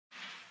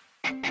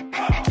It's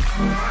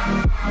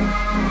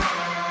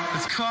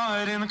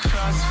caught in the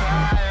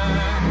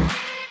crossfire.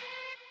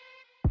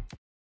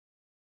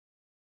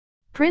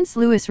 Prince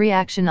Louis'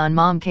 reaction on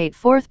Mom Kate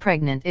fourth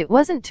pregnant. It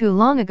wasn't too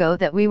long ago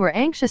that we were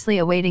anxiously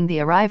awaiting the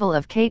arrival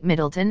of Kate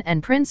Middleton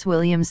and Prince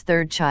William's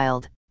third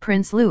child,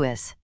 Prince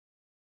Louis.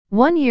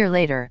 1 year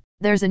later,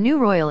 there's a new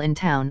royal in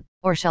town,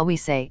 or shall we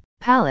say,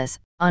 palace.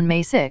 On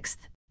May 6,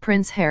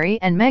 Prince Harry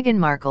and Meghan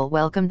Markle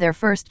welcomed their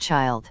first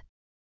child.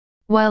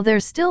 While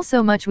there's still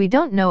so much we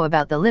don't know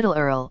about the little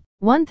Earl,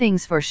 one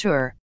thing's for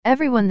sure,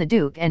 everyone, the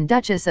Duke and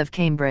Duchess of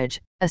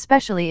Cambridge,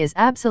 especially, is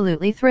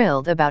absolutely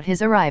thrilled about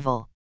his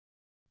arrival.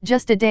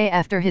 Just a day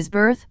after his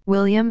birth,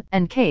 William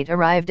and Kate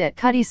arrived at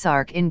Cutty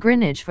Sark in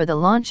Greenwich for the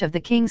launch of the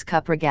King's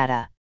Cup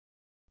Regatta.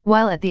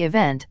 While at the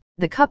event,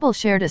 the couple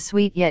shared a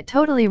sweet yet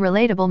totally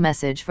relatable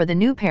message for the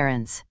new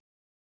parents.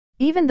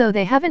 Even though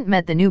they haven't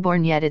met the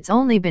newborn yet, it's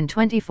only been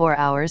 24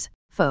 hours,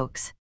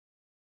 folks.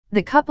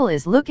 The couple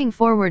is looking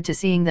forward to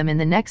seeing them in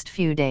the next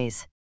few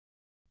days.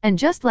 And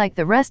just like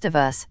the rest of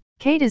us,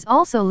 Kate is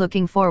also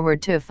looking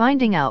forward to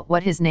finding out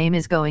what his name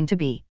is going to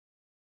be.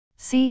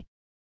 See?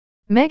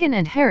 Meghan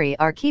and Harry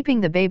are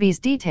keeping the baby's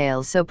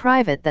details so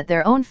private that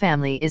their own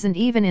family isn't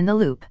even in the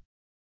loop.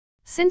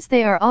 Since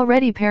they are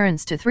already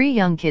parents to 3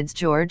 young kids,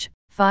 George,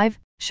 5,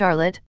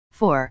 Charlotte,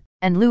 4,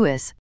 and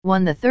Louis,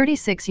 1, the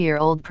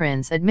 36-year-old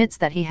prince admits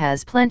that he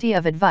has plenty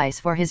of advice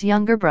for his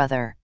younger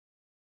brother.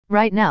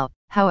 Right now,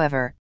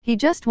 however, he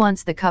just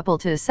wants the couple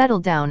to settle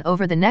down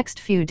over the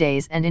next few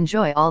days and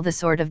enjoy all the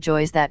sort of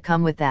joys that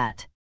come with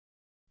that.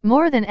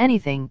 More than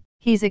anything,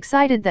 he's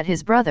excited that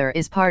his brother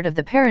is part of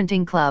the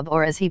parenting club,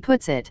 or as he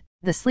puts it,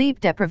 the Sleep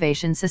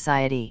Deprivation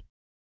Society.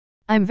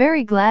 "I'm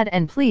very glad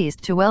and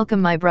pleased to welcome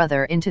my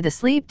brother into the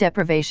Sleep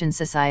Deprivation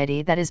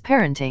Society that is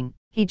parenting,"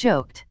 he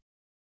joked.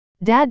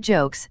 Dad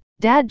jokes,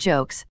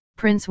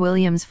 Prince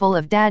William's full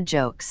of dad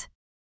jokes.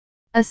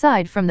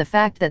 Aside from the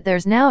fact that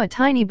there's now a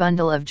tiny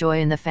bundle of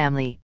joy in the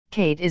family,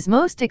 Kate is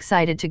most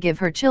excited to give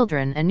her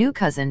children a new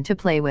cousin to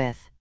play with.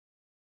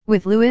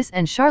 With Louis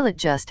and Charlotte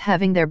just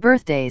having their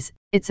birthdays,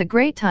 it's a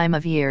great time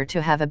of year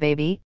to have a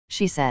baby,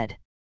 she said.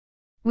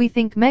 We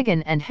think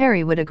Meghan and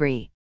Harry would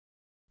agree.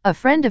 A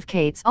friend of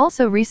Kate's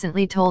also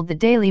recently told the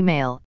Daily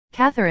Mail,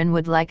 Catherine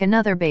would like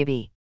another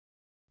baby.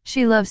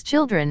 She loves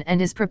children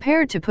and is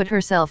prepared to put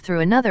herself through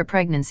another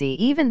pregnancy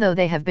even though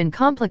they have been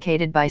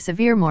complicated by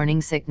severe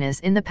morning sickness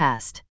in the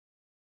past.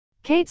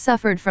 Kate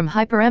suffered from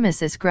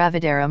hyperemesis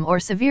gravidarum, or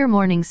severe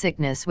morning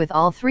sickness, with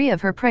all 3 of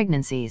her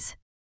pregnancies.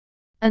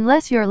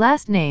 Unless your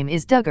last name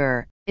is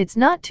Duggar, it's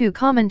not too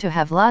common to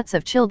have lots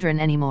of children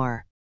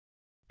anymore.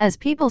 As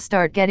people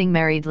start getting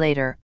married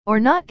later, or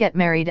not get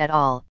married at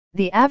all,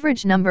 the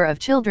average number of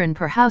children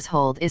per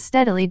household is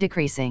steadily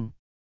decreasing.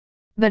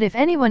 But if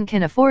anyone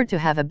can afford to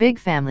have a big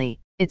family,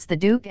 it's the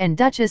Duke and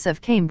Duchess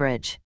of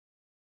Cambridge.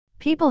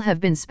 People have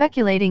been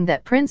speculating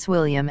that Prince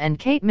William and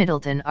Kate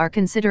Middleton are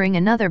considering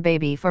another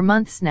baby for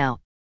months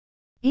now.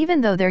 Even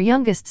though their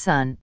youngest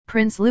son,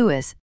 Prince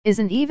Louis,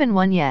 isn't even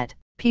 1 yet,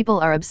 people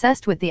are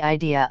obsessed with the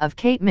idea of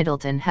Kate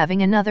Middleton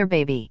having another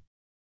baby.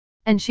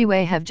 And she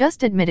may have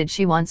just admitted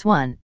she wants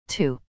one,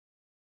 too.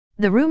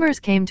 The rumors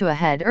came to a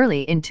head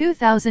early in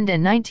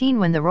 2019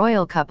 when the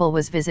royal couple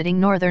was visiting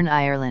Northern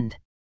Ireland.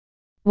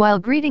 While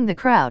greeting the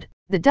crowd,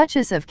 the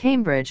Duchess of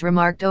Cambridge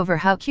remarked over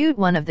how cute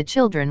one of the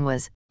children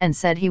was, and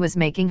said he was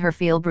making her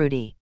feel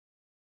broody.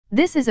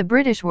 This is a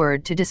British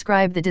word to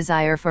describe the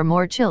desire for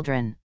more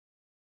children.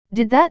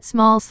 Did that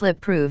small slip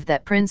prove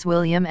that Prince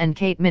William and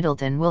Kate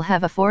Middleton will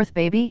have a 4th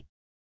baby?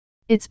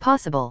 It's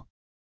possible.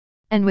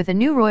 And with a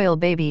new royal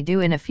baby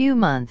due in a few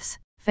months,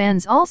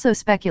 fans also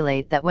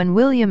speculate that when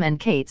William and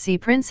Kate see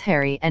Prince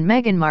Harry and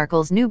Meghan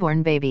Markle's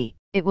newborn baby,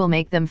 it will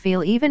make them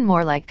feel even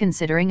more like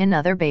considering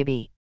another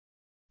baby.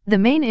 The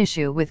main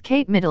issue with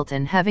Kate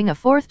Middleton having a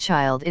 4th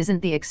child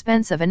isn't the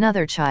expense of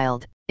another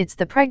child, it's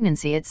the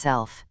pregnancy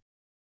itself.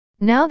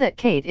 Now that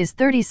Kate is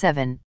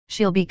 37,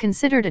 she'll be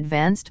considered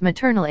advanced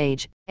maternal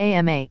age,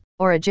 AMA,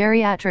 or a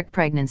geriatric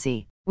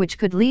pregnancy, which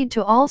could lead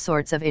to all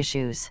sorts of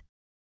issues.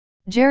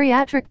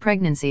 Geriatric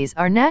pregnancies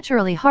are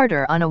naturally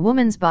harder on a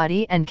woman's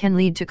body and can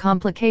lead to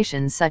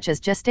complications such as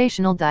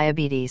gestational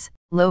diabetes,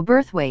 low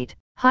birth weight,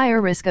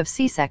 higher risk of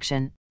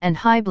C-section, and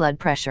high blood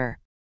pressure.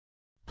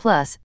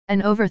 Plus,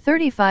 an over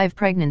 35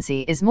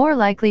 pregnancy is more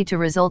likely to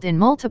result in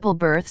multiple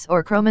births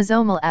or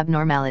chromosomal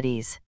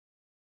abnormalities.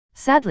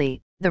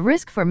 Sadly, the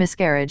risk for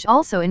miscarriage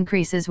also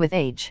increases with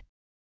age.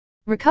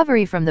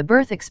 Recovery from the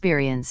birth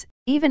experience,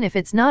 even if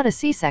it's not a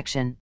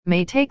C-section,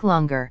 may take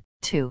longer,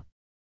 too.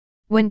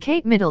 When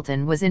Kate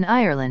Middleton was in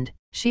Ireland,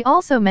 she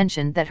also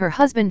mentioned that her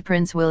husband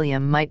Prince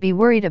William might be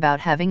worried about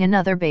having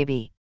another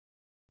baby.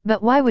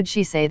 But why would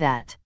she say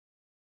that?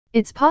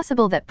 It's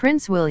possible that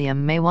Prince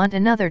William may want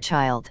another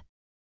child.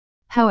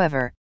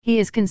 However, he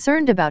is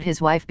concerned about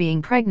his wife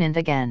being pregnant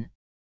again.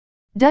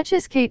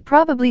 Duchess Kate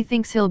probably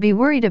thinks he'll be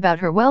worried about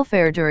her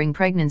welfare during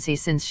pregnancy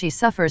since she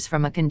suffers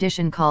from a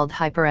condition called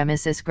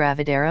hyperemesis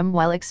gravidarum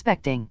while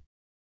expecting.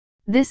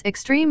 This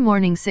extreme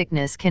morning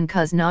sickness can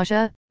cause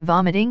nausea,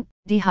 vomiting,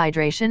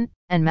 dehydration,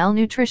 and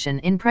malnutrition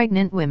in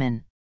pregnant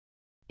women.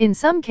 In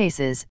some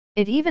cases,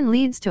 it even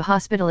leads to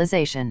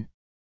hospitalization.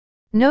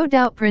 No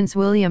doubt Prince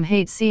William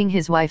hates seeing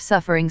his wife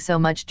suffering so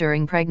much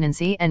during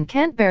pregnancy and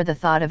can't bear the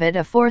thought of it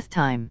a fourth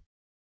time.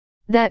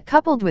 That,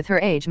 coupled with her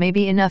age, may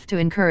be enough to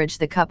encourage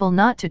the couple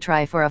not to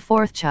try for a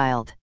fourth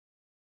child.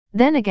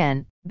 Then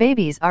again,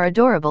 babies are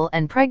adorable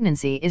and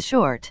pregnancy is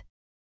short.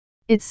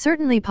 It's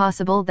certainly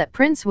possible that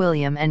Prince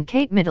William and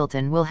Kate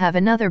Middleton will have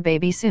another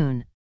baby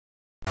soon.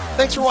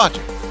 Thanks for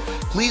watching.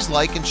 Please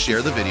like and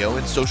share the video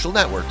in social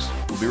networks.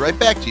 We'll be right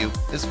back to you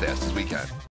as fast as we can.